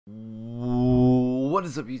What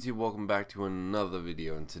is up, YouTube? Welcome back to another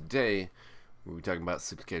video, and today we'll be talking about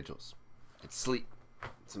sleep schedules. It's sleep.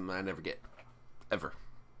 It's something I never get. Ever.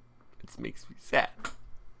 It makes me sad.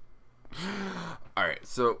 Alright,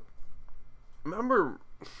 so remember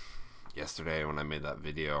yesterday when I made that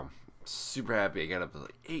video? Super happy. I got up at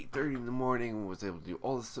like 8:30 in the morning and was able to do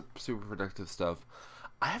all this super productive stuff.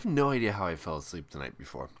 I have no idea how I fell asleep the night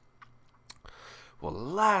before. Well,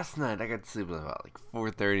 last night I got to sleep at about like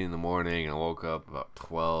 4:30 in the morning, and I woke up about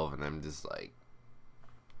 12, and I'm just like,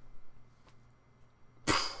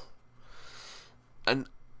 and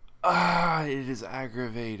it is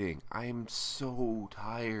aggravating. I am so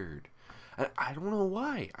tired. I don't know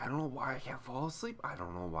why. I don't know why I can't fall asleep. I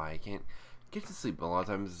don't know why I can't get to sleep. A lot of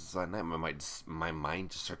times at night, my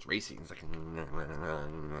mind just starts racing. It's like,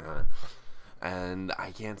 and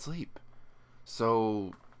I can't sleep.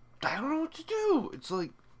 So I don't know what to do. It's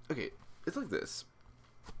like, okay, it's like this.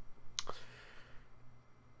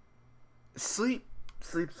 Sleep.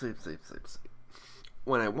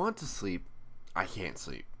 When I want to sleep, I can't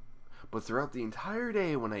sleep. But throughout the entire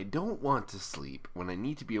day, when I don't want to sleep, when I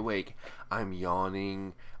need to be awake, I'm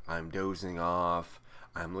yawning, I'm dozing off,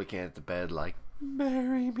 I'm looking at the bed like,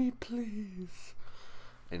 marry me, please.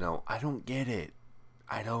 You know, I don't get it.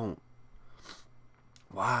 I don't.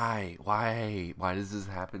 Why does this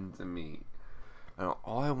happen to me?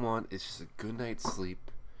 All I want is just a good night's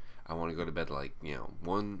sleep. I want to go to bed like,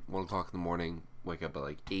 1 o'clock in the morning, wake up at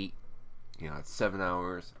like 8, it's 7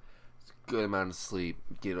 hours. It's a good amount of sleep.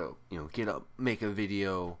 Get up, make a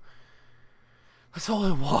video. That's all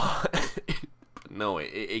I want. But no,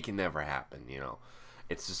 it can never happen,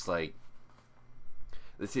 It's just like,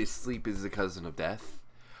 they say sleep is the cousin of death.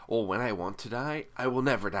 Well, when I want to die, I will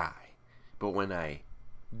never die. But when I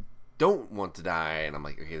don't want to die, and I'm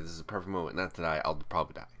like, okay, this is a perfect moment not to die, I'll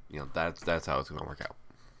probably die. That's how it's gonna work out.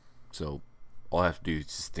 So all I have to do is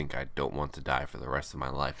just think I don't want to die for the rest of my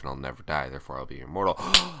life, and I'll never die, therefore I'll be immortal.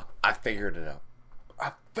 I figured it out.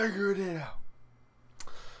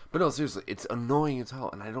 But no, seriously, it's annoying as hell,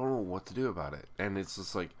 and I don't know what to do about it. And it's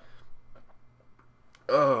just like,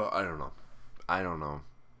 I don't know. I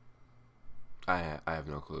have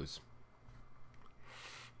no clues.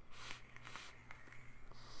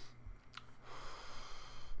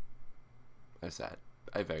 I'm sad.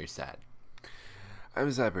 I'm very sad. I'm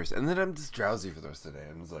a sad person. And then I'm just drowsy for the rest of the day.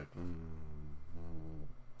 I'm just like,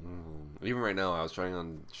 Even right now, I was trying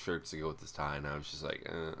on shirts to go with this tie, and I was just like,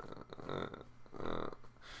 I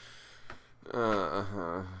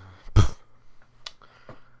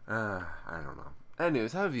don't know.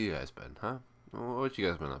 Anyways, how have you guys been, huh? What you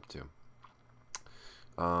guys been up to?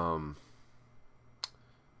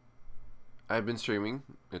 I've been streaming.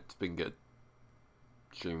 It's been good.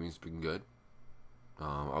 Streaming's been good.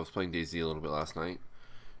 I was playing DayZ a little bit last night.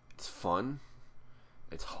 It's fun.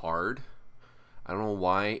 It's hard. I don't know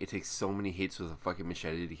why it takes so many hits with a fucking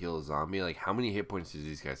machete to kill a zombie. Like, how many hit points do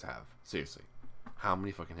these guys have? Seriously. How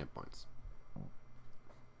many fucking hit points?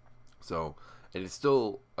 So, it is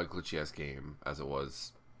still a glitchy ass game as it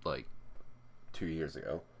was, like, 2 years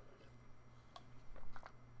ago.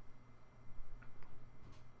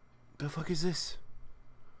 The fuck is this?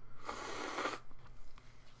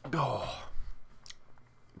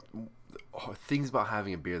 Things about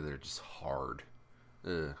having a beer that are just hard.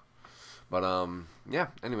 Ugh. But yeah,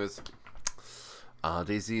 anyways,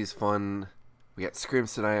 DayZ is fun. We got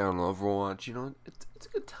scrims tonight on Overwatch. It's a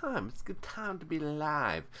good time. It's a good time to be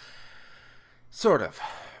alive. Sort of.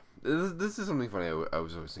 This is something funny I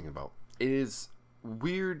was always thinking about. It is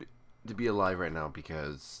weird to be alive right now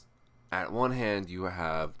because at one hand you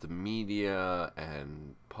have the media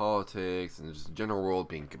and politics and just the general world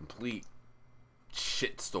being complete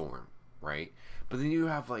shitstorm, right? But then you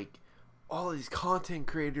have like all these content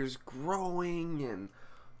creators growing and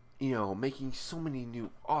making so many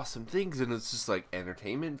new awesome things, and it's just like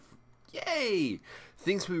entertainment, yay,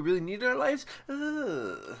 things we really need in our lives.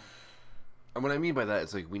 Ugh. And what I mean by that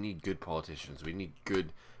is like we need good politicians, we need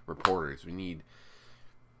good reporters, we need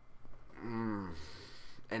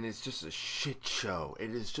and it's just a shit show.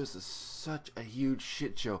 It is just such a huge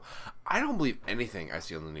shit show. I don't believe anything I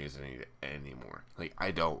see on the news anymore. Like,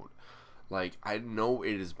 I don't. Like, I know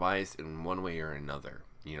it is biased in one way or another.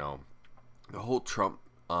 The whole Trump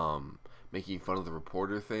making fun of the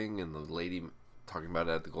reporter thing and the lady talking about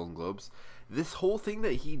it at the Golden Globes. This whole thing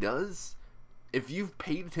that he does, if you've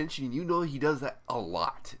paid attention, you know he does that a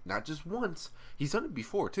lot. Not just once. He's done it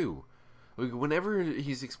before, too. Like, whenever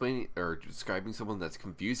he's explaining or describing someone that's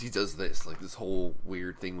confused, he does this, like this whole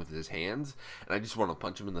weird thing with his hands, and I just want to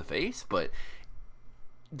punch him in the face, but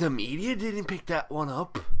the media didn't pick that one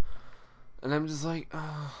up. And I'm just like,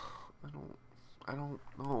 I don't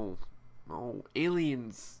know. No,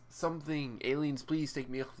 aliens, something. Aliens, please take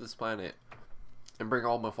me off this planet. And bring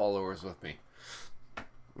all my followers with me.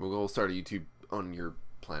 We'll go start a YouTube on your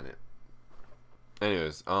planet.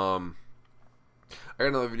 Anyways, I got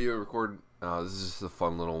another video to record. This is just a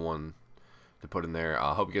fun little one to put in there.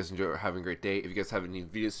 I hope you guys enjoy, having a great day. If you guys have any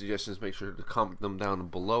video suggestions, make sure to comment them down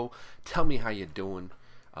below. Tell me how you're doing.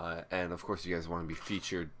 And of course, if you guys want to be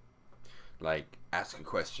featured, like, ask a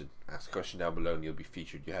question down below and you'll be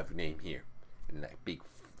featured. You have your name here in that big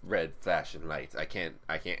red flashing lights. I can't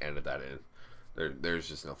edit that in. There's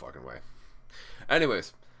just no fucking way.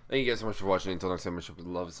 Anyways, thank you guys so much for watching. Until next time, I wish you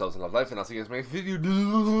love yourselves and love life, and I'll see you guys in my next video.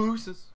 Deuces.